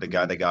sure. The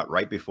guy they got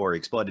right before he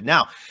exploded.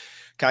 Now,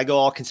 can I go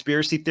all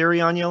conspiracy theory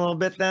on you a little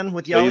bit then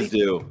with Yelich? Please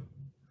do.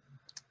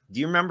 Do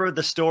you remember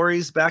the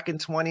stories back in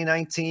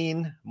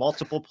 2019?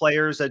 Multiple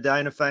players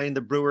identifying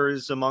the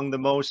Brewers among the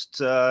most,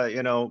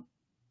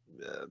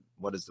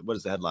 what is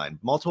the headline?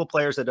 Multiple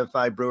players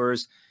identify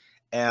Brewers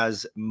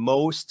as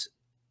most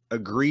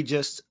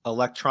egregious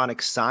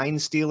electronic sign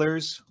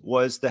stealers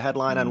was the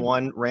headline on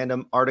one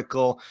random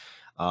article.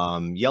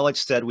 Yelich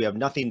said, "We have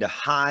nothing to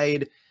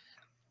hide."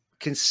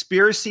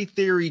 Conspiracy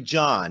theory,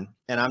 John,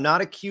 and I'm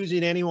not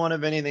accusing anyone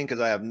of anything because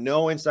I have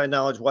no inside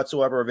knowledge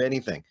whatsoever of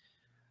anything.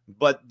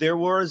 But there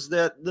was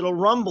that little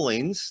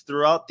rumblings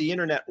throughout the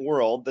internet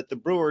world that the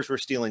Brewers were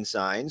stealing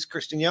signs.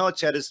 Christian Yelich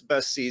had his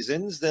best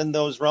seasons. Then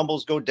those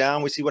rumbles go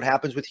down. We see what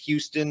happens with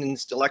Houston,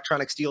 and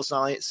electronic steal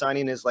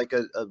signing is like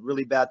a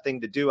really bad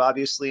thing to do,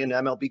 obviously, and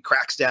MLB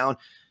cracks down.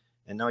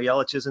 And now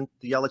Yelich isn't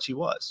the Yelich he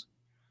was.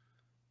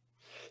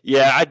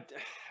 Yeah,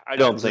 I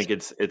don't think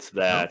it's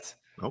that.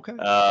 No? Okay.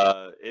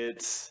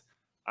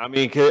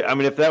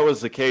 If that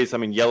was the case,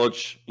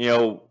 Yelich,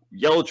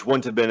 Yelich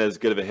wouldn't have been as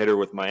good of a hitter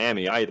with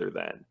Miami either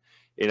then.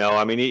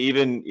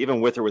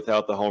 Even with or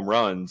without the home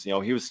runs,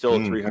 he was still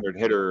a 300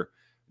 hitter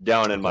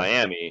down in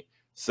Miami.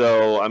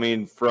 So,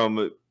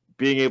 from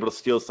being able to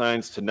steal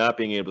signs to not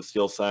being able to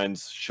steal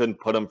signs shouldn't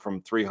put him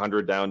from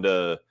 300 down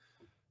to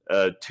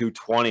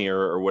 220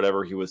 or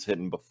whatever he was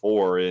hitting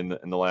before in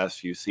the last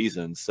few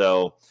seasons.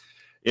 So,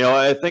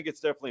 I think it's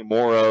definitely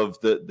more of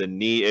the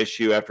knee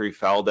issue after he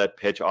fouled that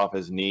pitch off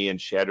his knee and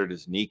shattered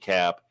his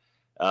kneecap.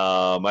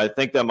 I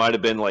think that might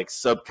have been like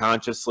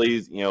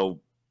subconsciously,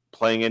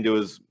 playing into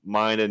his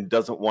mind and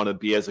doesn't want to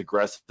be as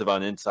aggressive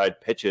on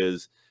inside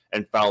pitches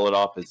and foul it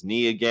off his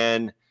knee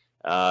again.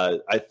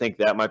 I think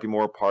that might be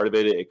more part of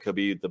it. It could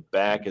be the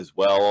back as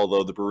well,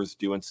 although the Brewers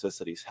do insist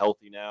that he's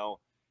healthy now.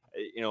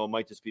 It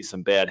might just be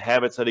some bad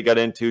habits that he got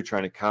into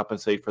trying to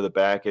compensate for the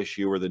back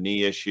issue or the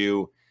knee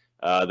issue.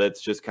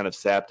 That's just kind of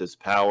sapped his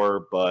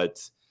power.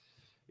 But,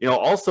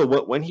 also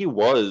when he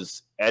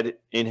was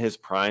in his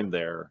prime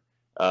there,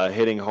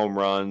 hitting home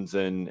runs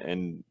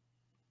and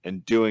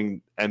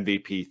doing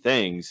MVP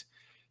things,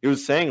 he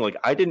was saying, like,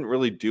 I didn't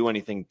really do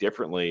anything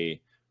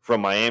differently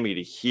from Miami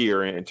to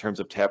here in terms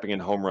of tapping in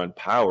home run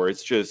power.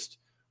 It's just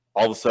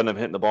all of a sudden I'm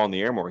hitting the ball in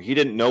the air more. He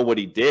didn't know what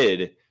he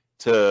did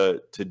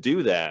to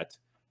do that.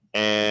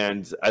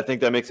 And I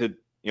think that makes it,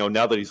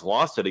 now that he's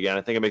lost it again,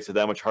 I think it makes it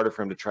that much harder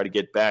for him to try to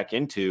get back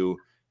into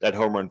that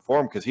home run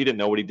form because he didn't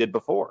know what he did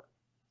before.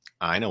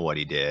 I know what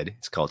he did.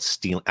 It's called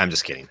stealing. I'm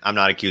just kidding. I'm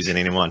not accusing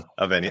anyone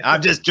of any.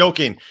 I'm just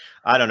joking.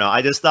 I don't know.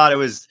 I just thought it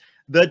was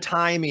the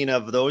timing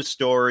of those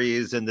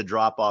stories and the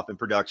drop off in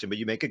production. But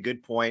you make a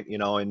good point.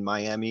 In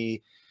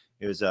Miami,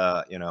 it was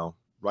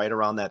right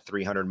around that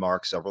 300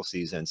 mark several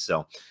seasons.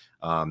 So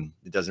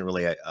it doesn't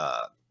really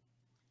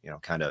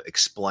kind of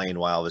explain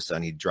why all of a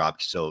sudden he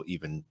dropped so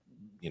even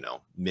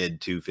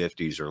mid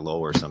 250s or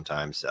lower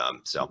sometimes.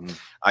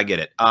 I get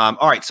it. All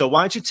right. So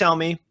why don't you tell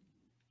me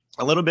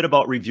a little bit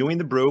about Reviewing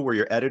the Brew, where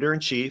you're editor in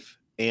chief,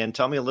 and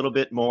tell me a little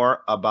bit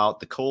more about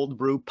the Cold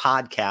Brew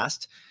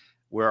podcast,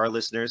 where our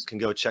listeners can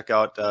go check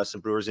out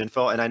some Brewers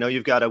info. And I know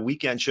you've got a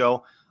weekend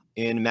show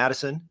in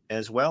Madison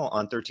as well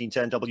on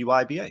 1310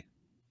 WIBA.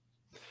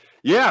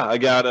 Yeah, I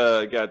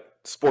got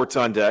Sports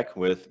on Deck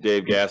with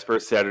Dave Gasper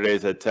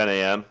Saturdays at 10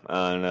 a.m.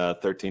 on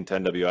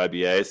 1310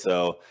 WIBA.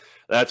 So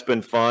that's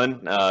been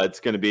fun. It's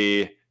going to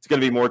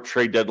be more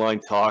trade deadline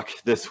talk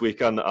this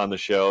week on the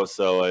show.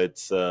 So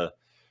it's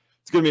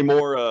going to be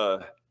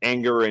more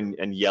anger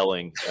and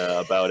yelling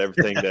about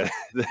everything that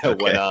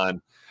Okay. went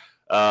on.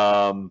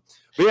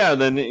 But yeah,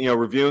 then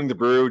reviewing the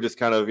brew, just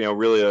kind of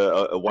really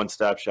a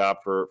one-stop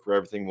shop for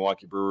everything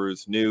Milwaukee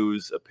Brewers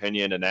news,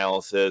 opinion,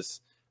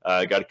 analysis.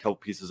 Got a couple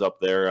pieces up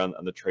there on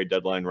the trade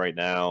deadline right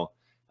now.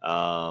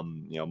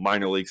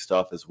 Minor league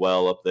stuff as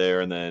well up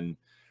there, and then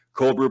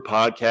Cold Brew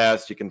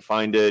podcast. You can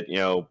find it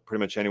pretty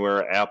much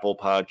anywhere: Apple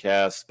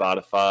Podcasts,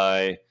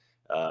 Spotify,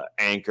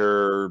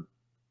 Anchor,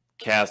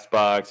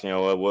 Castbox,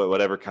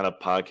 whatever kind of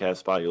podcast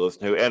spot you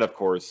listen to, and of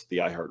course the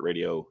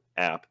iHeartRadio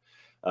app.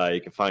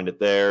 You can find it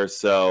there.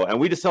 So, and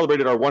we just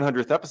celebrated our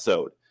 100th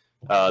episode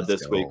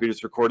this week. We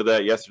just recorded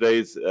that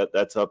yesterday.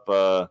 That's up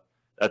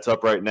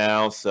right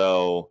now.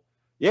 So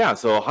yeah,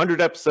 so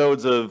 100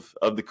 episodes of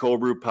the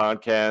Cold Brew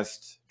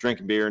podcast,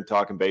 drinking beer and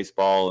talking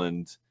baseball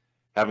and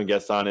having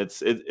guests on.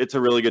 It's a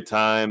really good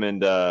time,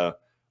 and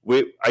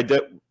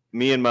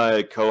me and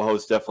my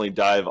co-host definitely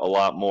dive a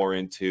lot more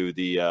into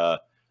the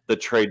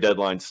trade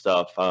deadline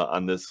stuff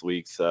on this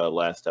week's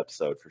last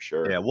episode for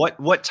sure. Yeah.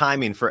 What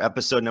timing for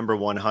episode number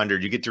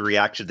 100? You get to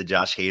react to the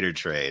Josh Hader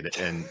trade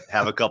and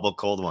have a couple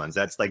cold ones.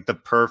 That's like the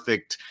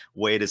perfect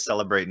way to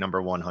celebrate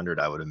number 100,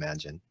 I would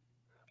imagine.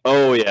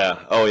 Oh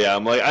yeah.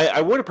 I'm like,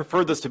 I would have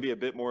preferred this to be a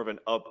bit more of an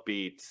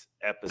upbeat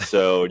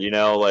episode,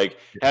 like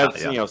have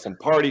some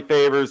party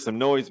favors, some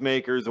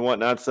noisemakers and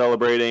whatnot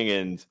celebrating.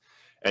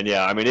 And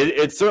yeah, I mean,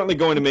 it's certainly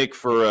going to make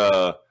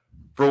for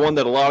one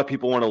that a lot of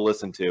people want to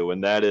listen to.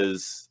 And that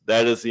is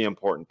the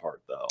important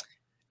part though.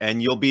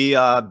 And you'll be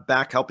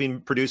back helping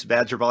produce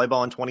Badger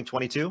Volleyball in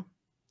 2022?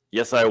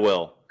 Yes, I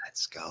will.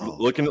 Let's go.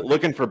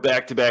 Looking for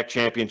back-to-back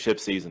championship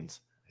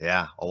seasons.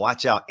 Yeah. Well,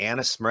 watch out.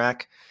 Anna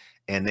Smrek.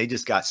 And they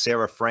just got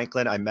Sarah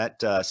Franklin. I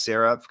met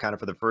Sarah kind of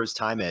for the first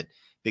time at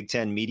Big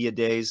Ten Media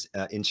Days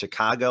in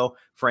Chicago.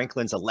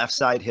 Franklin's a left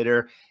side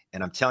hitter.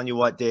 And I'm telling you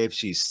what, Dave,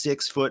 she's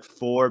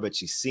 6'4", but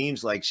she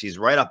seems like she's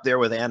right up there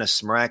with Anna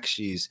Smrek.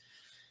 She's,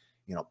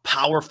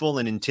 powerful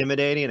and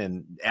intimidating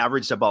and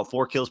averaged about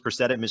 4 kills per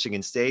set at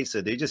Michigan State.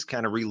 So they just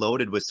kind of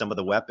reloaded with some of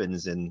the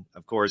weapons. And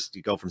of course,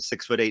 you go from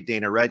 6'8"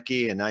 Dana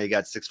Redke, and now you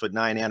got 6'9"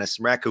 Anna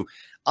Smrek, who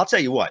I'll tell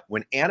you what,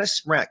 when Anna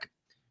Smrek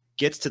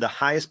gets to the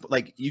highest,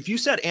 like if you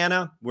said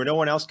Anna where no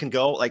one else can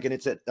go, like, and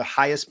it's at the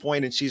highest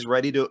point and she's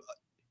ready to,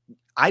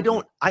 I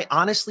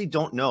honestly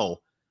don't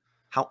know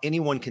how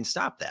anyone can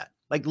stop that.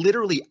 Like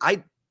literally,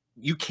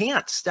 you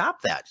can't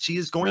stop that. She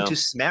is going to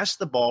smash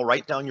the ball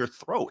right down your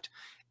throat.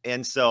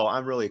 And so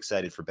I'm really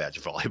excited for Badger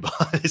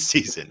Volleyball this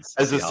season.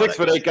 As a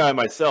 6'8" guy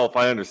myself,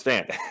 I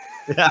understand.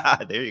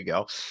 There you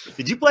go.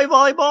 Did you play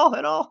volleyball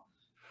at all?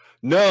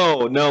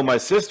 No, my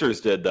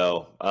sisters did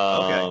though.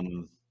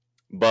 Okay.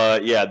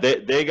 But yeah,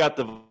 they got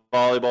the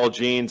volleyball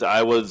genes.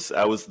 I was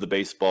the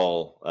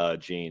baseball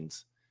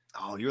genes.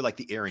 Oh, you're like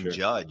the Aaron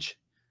Judge.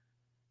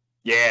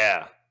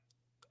 Yeah.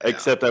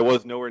 Except I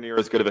was nowhere near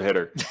as good of a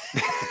hitter.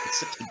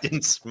 He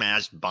didn't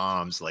smash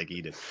bombs like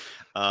he did.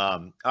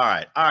 All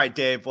right,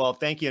 Dave. Well,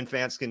 thank you. And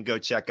fans can go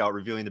check out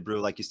Reviewing the Brew.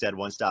 Like you said,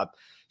 one-stop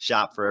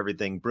shop for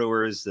everything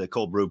Brewers, the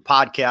Cold Brew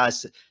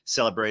podcast,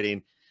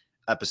 celebrating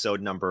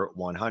episode number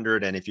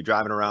 100. And if you're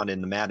driving around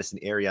in the Madison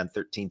area on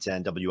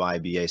 1310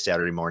 WIBA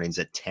Saturday mornings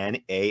at 10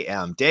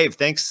 a.m. Dave,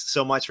 thanks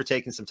so much for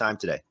taking some time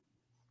today.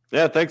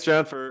 Yeah, thanks,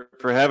 John, for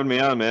having me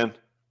on, man.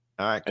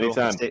 All right, cool.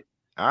 Anytime.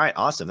 All right,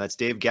 awesome. That's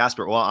Dave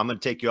Gasper. Well, I'm going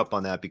to take you up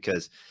on that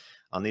because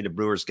I'll need a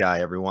Brewers guy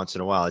every once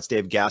in a while. It's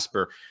Dave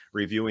Gasper,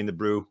 Reviewing the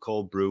Brew,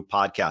 Cold Brew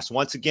podcast.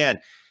 Once again,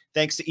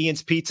 thanks to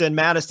Ian's Pizza in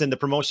Madison. The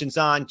promotion's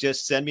on.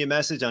 Just send me a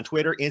message on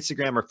Twitter,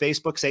 Instagram, or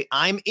Facebook. Say,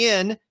 I'm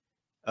in.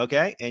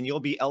 Okay, and you'll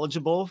be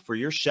eligible for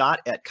your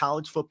shot at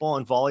college football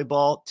and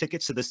volleyball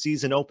tickets to the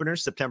season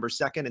openers, September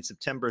 2nd and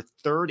September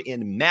 3rd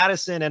in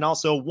Madison, and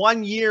also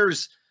 1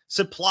 year's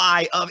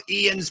supply of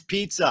Ian's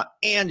Pizza.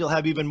 And you'll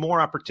have even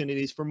more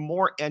opportunities for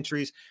more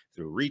entries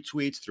through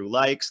retweets, through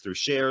likes, through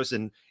shares,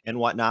 and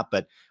whatnot.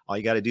 But all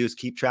you got to do is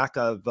keep track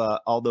of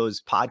all those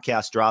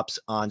podcast drops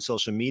on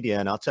social media,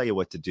 and I'll tell you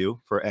what to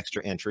do for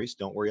extra entries.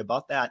 Don't worry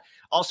about that.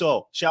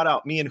 Also, shout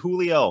out me and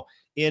Julio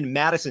in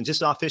Madison,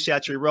 just off Fish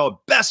Hatchery Road.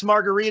 Best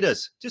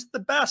margaritas, just the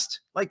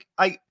best. Like,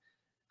 I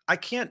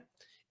can't,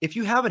 if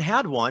you haven't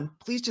had one,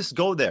 please just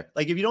go there.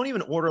 Like, if you don't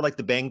even order like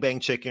the Bang Bang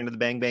chicken or the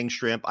Bang Bang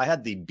shrimp, I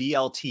had the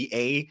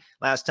BLTA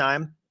last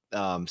time,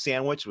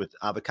 sandwich with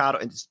avocado,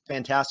 and it's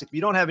fantastic. If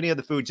you don't have any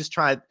other food, just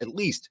try at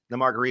least the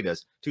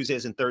margaritas.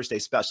 Tuesdays and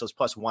Thursdays specials,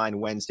 plus wine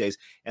Wednesdays,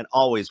 and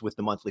always with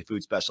the monthly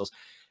food specials.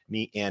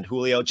 Me and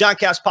Julio.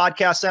 Johncast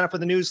Podcast, sign up for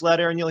the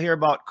newsletter, and you'll hear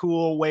about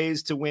cool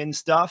ways to win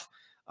stuff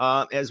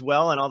as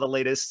well, and all the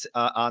latest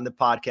on the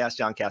podcast,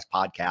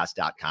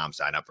 johncastpodcast.com.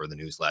 Sign up for the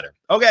newsletter.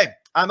 Okay,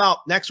 I'm out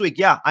next week.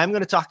 Yeah, I'm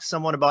going to talk to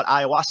someone about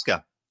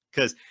ayahuasca,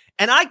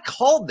 and I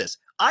called this.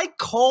 I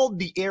called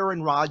the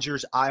Aaron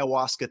Rodgers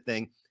ayahuasca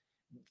thing.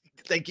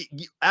 Like,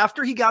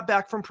 after he got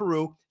back from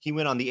Peru, he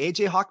went on the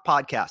AJ Hawk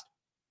podcast.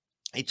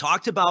 He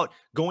talked about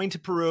going to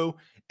Peru,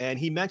 and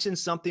he mentioned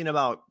something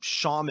about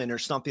shaman or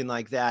something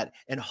like that.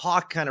 And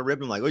Hawk kind of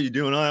ripped him like, "Oh, you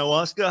doing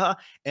ayahuasca?"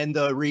 And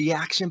the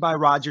reaction by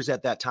Rodgers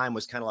at that time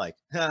was kind of like,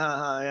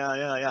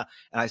 yeah.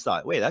 And I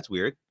thought, wait, that's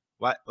weird.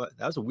 What?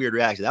 That was a weird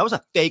reaction. That was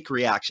a fake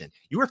reaction.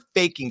 You were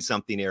faking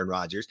something, Aaron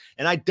Rodgers.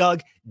 And I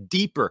dug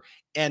deeper.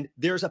 And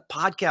there's a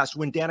podcast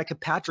when Danica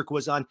Patrick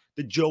was on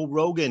the Joe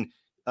Rogan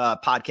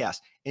podcast,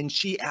 and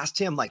she asked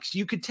him, like,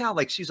 you could tell,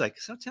 like, she's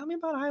like, "So tell me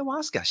about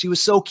ayahuasca." She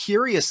was so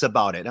curious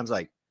about it. And I was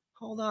like,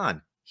 hold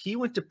on. He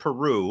went to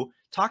Peru,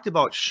 talked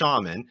about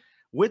shaman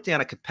with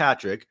Danica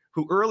Patrick,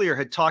 who earlier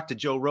had talked to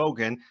Joe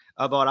Rogan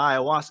about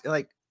ayahuasca.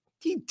 Like,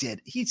 he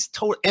did. He's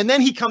told. And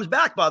then he comes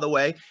back, by the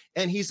way,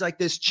 and he's like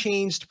this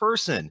changed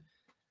person.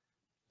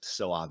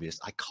 So obvious.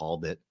 I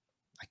called it.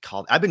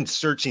 I've been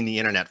searching the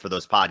internet for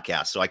those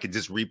podcasts so I could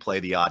just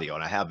replay the audio,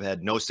 and I have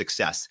had no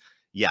success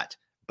yet.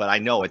 But I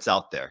know it's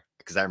out there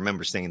because I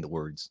remember saying the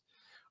words.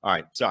 All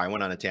right. Sorry, I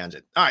went on a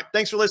tangent. All right.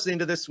 Thanks for listening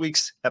to this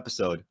week's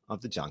episode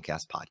of the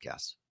Johncast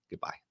Podcast.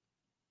 Goodbye.